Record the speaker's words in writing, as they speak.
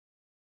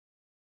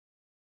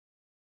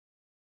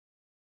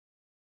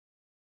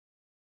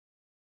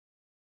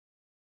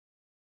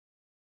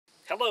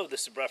Hello,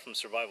 this is Brett from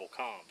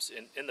Survivalcomms.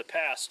 In the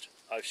past,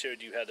 I've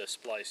showed you how to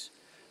splice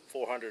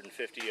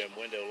 450 ohm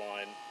window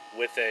line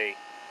with a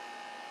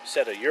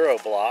set of Euro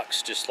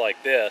blocks, just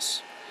like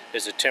this,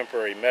 as a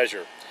temporary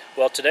measure.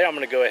 Well, today I'm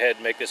going to go ahead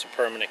and make this a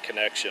permanent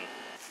connection.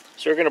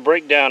 So we're going to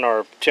break down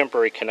our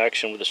temporary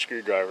connection with a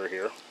screwdriver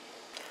here.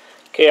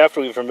 Okay,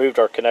 after we've removed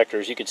our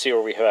connectors, you can see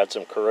where we had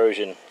some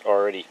corrosion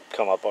already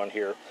come up on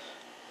here.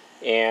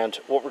 And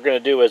what we're going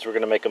to do is we're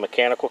going to make a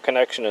mechanical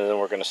connection, and then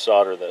we're going to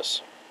solder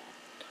this.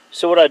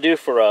 So what I do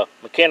for a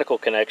mechanical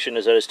connection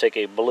is I just take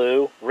a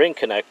blue ring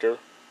connector,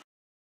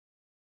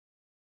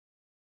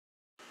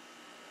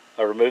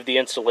 I remove the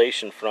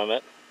insulation from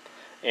it,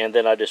 and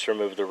then I just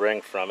remove the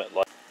ring from it.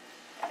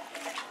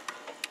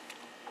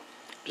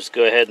 Just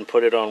go ahead and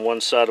put it on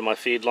one side of my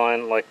feed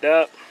line like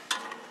that.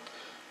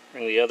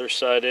 Bring the other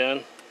side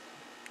in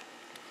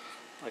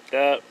like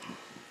that.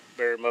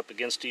 Bear them up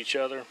against each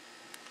other.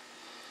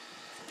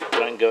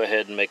 And I can go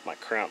ahead and make my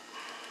crimp.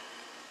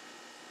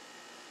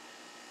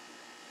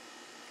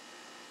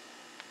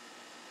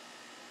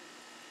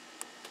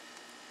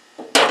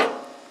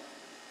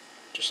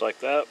 Just like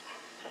that.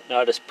 Now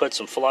I just put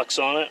some flux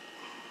on it.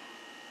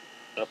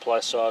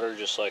 Apply solder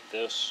just like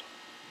this,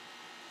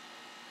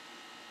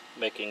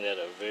 making that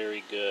a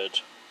very good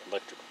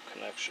electrical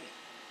connection.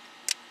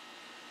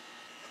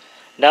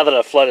 Now that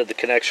I've flooded the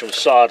connection with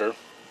solder, and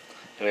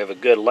we have a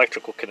good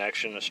electrical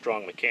connection, a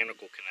strong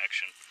mechanical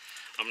connection,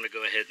 I'm going to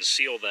go ahead and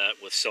seal that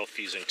with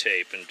self-fusing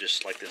tape, and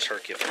just like this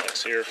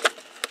Hercuflex here.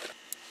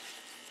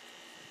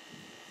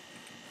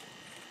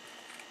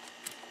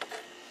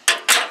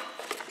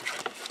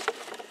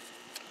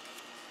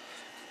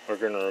 We're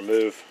going to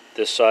remove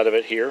this side of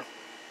it here.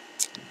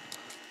 As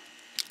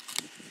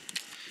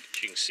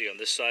you can see on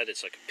this side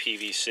it's like a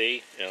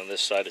PVC, and on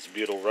this side it's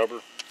butyl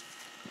rubber.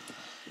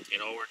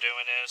 And all we're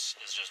doing is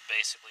just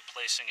basically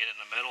placing it in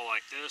the middle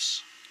like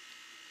this,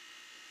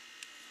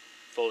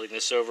 folding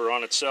this over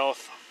on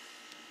itself,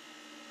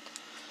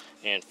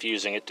 and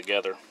fusing it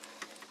together.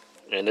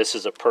 And this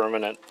is a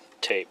permanent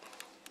tape.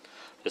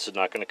 This is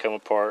not going to come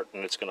apart,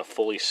 and it's going to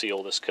fully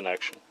seal this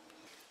connection.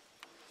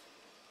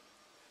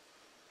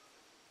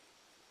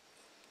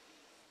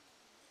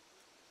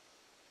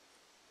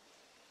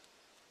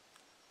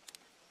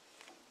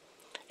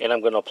 And I'm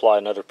going to apply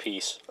another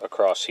piece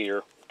across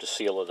here to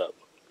seal it up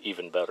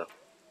even better.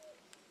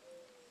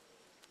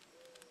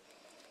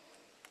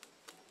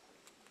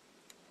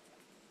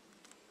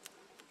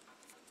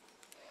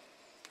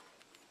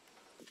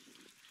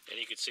 And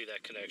you can see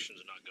that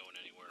connection's not going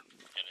anywhere,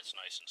 and it's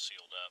nice and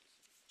sealed up.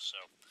 So,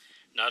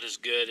 not as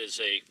good as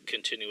a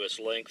continuous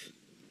length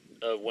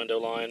of window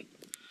line,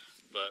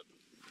 but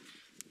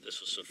this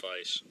will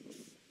suffice.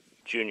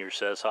 Junior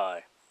says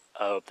hi.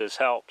 I hope this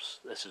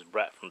helps. This is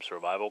Brett from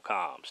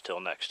Survivalcomms.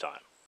 Till next time.